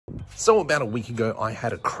So about a week ago, I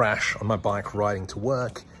had a crash on my bike riding to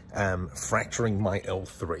work, fracturing my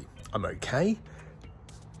L3. I'm okay.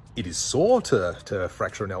 It is sore to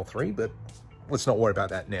fracture an L3, but let's not worry about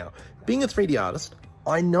that now. Being a 3D artist,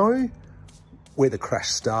 I know where the crash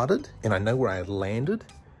started and I know where I had landed,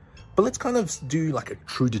 but let's kind of do like a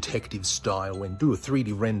true detective style and do a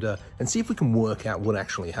 3D render and see if we can work out what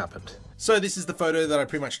actually happened. So this is the photo that I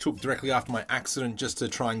pretty much took directly after my accident, just to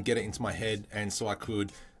try and get it into my head and so I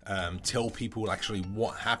could tell people actually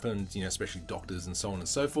what happened, you know, especially doctors and so on and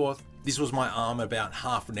so forth. This was my arm about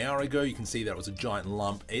half an hour ago. You can see that it was a giant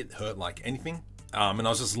lump. It hurt like anything. And I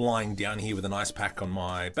was just lying down here with an ice pack on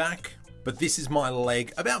my back. But this is my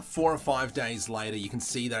leg about 4 or 5 days later. You can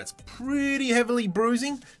see that it's pretty heavily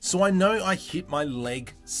bruising. So I know I hit my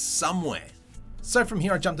leg somewhere. So from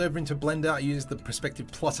here, I jumped over into Blender. I used the Perspective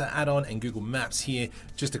Plotter add-on and Google Maps here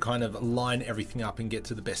just to kind of line everything up and get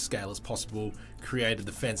to the best scale as possible. Created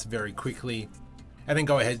the fence very quickly and then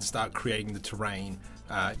go ahead and start creating the terrain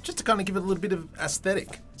just to kind of give it a little bit of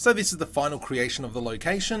aesthetic. So this is the final creation of the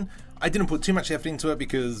location. I didn't put too much effort into it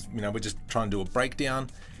because, you know, we're just trying to do a breakdown.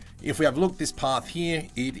 If we have a look, this path here,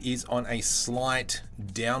 it is on a slight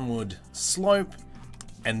downward slope.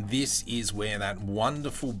 And this is where that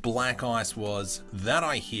wonderful black ice was that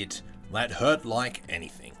I hit that hurt like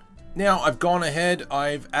anything. Now I've gone ahead,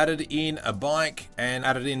 I've added in a bike and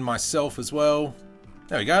added in myself as well.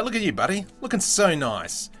 There we go, look at you buddy, looking so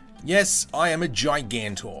nice. Yes, I am a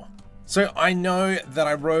gigantor. So I know that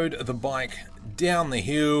I rode the bike down the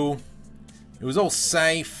hill, it was all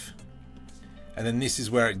safe, and then this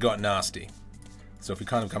is where it got nasty. So if we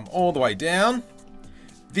kind of come all the way down,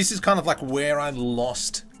 this is kind of like where I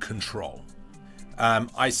lost control.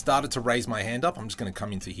 I started to raise my hand up. I'm just going to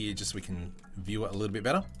come into here just so we can view it a little bit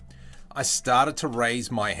better. I started to raise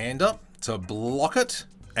my hand up to block it.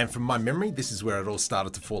 And from my memory, this is where it all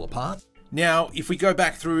started to fall apart. Now, if we go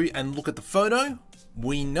back through and look at the photo,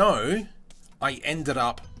 we know I ended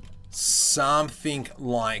up something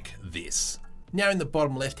like this. Now in the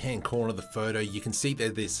bottom left-hand corner of the photo, you can see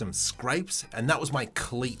that there's some scrapes, and that was my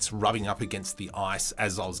cleats rubbing up against the ice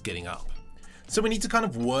as I was getting up. So we need to kind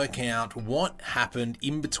of work out what happened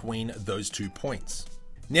in between those 2 points.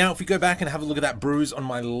 Now, if we go back and have a look at that bruise on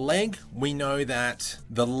my leg, we know that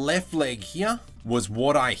the left leg here was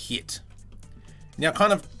what I hit. Now,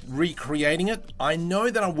 kind of recreating it, I know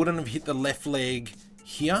that I wouldn't have hit the left leg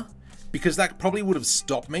here because that probably would have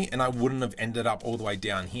stopped me and I wouldn't have ended up all the way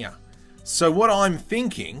down here. So what I'm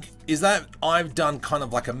thinking is that I've done kind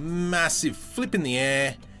of like a massive flip in the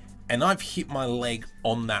air and I've hit my leg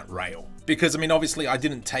on that rail. Because I mean, obviously I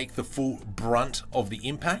didn't take the full brunt of the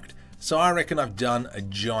impact. So I reckon I've done a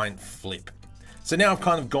giant flip. So now I've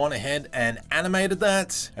kind of gone ahead and animated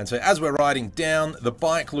that. And so as we're riding down, the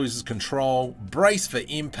bike loses control, brace for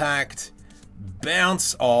impact,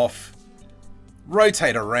 bounce off,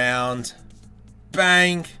 rotate around,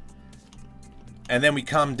 bang. And then we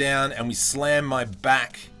come down and we slam my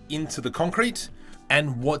back into the concrete.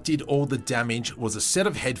 And what did all the damage was a set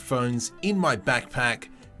of headphones in my backpack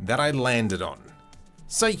that I landed on.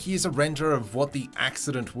 So here's a render of what the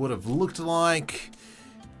accident would have looked like.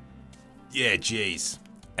 Yeah, geez.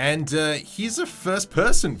 And here's a first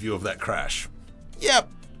person view of that crash. Yep,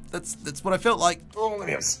 that's what I felt like. Oh, let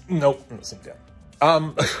me have, nope, I'm not sitting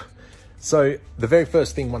down. So the very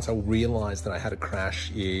first thing once I realized that I had a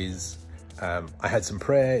crash is I had some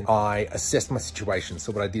prayer. I assessed my situation.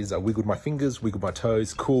 So what I did is I wiggled my fingers, wiggled my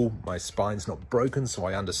toes. Cool, my spine's not broken, so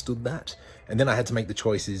I understood that. And then I had to make the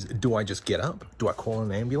choices. Do I just get up? Do I call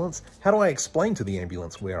an ambulance? How do I explain to the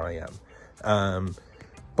ambulance where I am?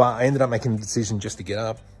 But I ended up making the decision just to get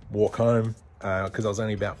up, walk home, because I was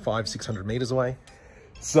only about 500-600 meters away.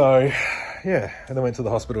 So yeah, and I went to the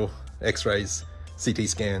hospital, x-rays, CT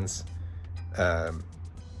scans,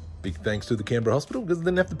 big thanks to the Canberra hospital because they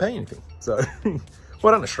didn't have to pay anything. So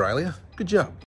well done, Australia. Good job.